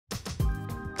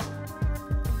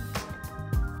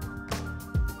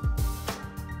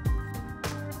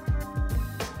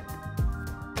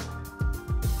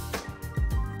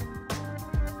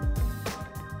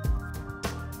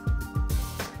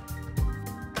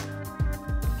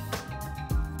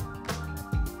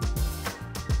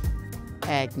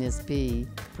Agnès B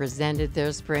presented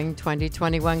their Spring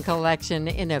 2021 collection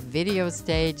in a video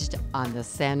staged on the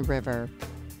Seine River.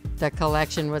 The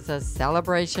collection was a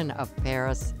celebration of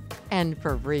Paris and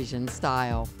Parisian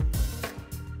style.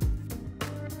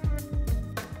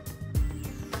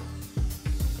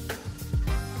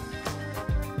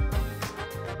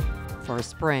 For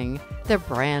spring, the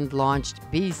brand launched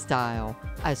B Style,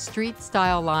 a street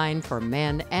style line for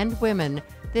men and women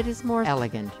that is more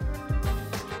elegant.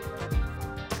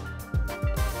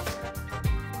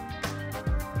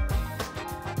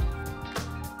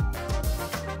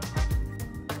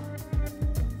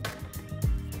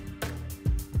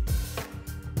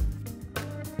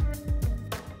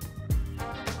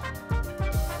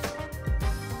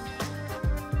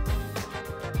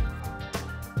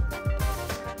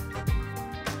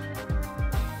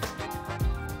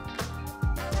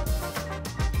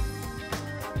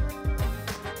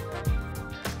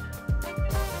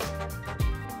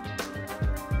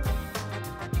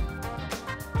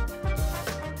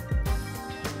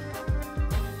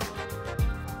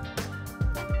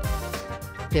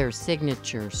 Their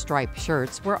signature striped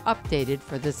shirts were updated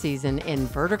for the season in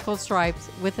vertical stripes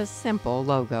with a simple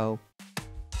logo.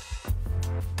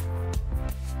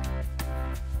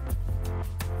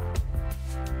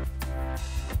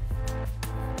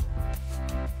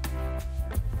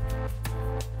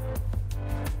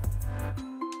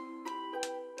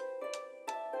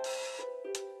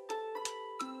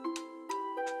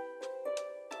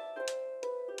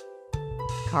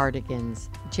 Cardigans,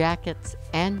 jackets,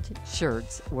 and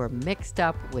shirts were mixed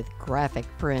up with graphic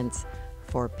prints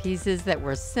for pieces that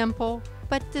were simple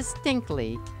but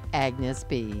distinctly Agnès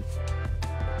B.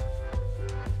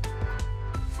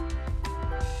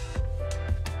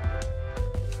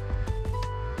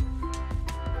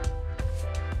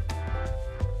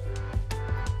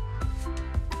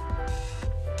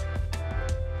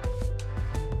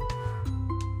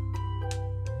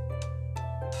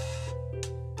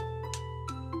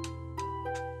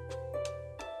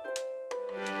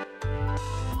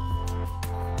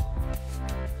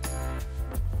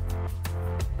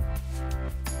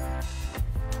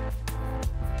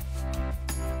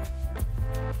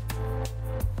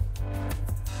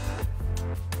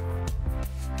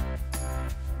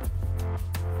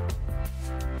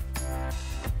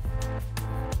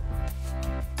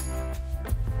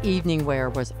 Evening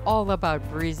wear was all about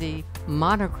breezy,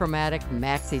 monochromatic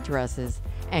maxi dresses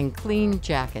and clean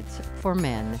jackets for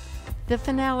men. The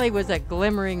finale was a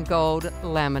glimmering gold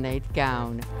laminate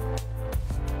gown.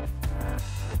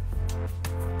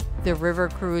 The River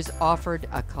Cruise offered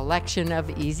a collection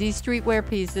of easy streetwear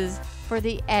pieces for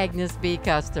the Agnès B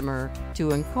customer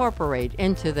to incorporate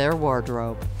into their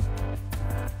wardrobe.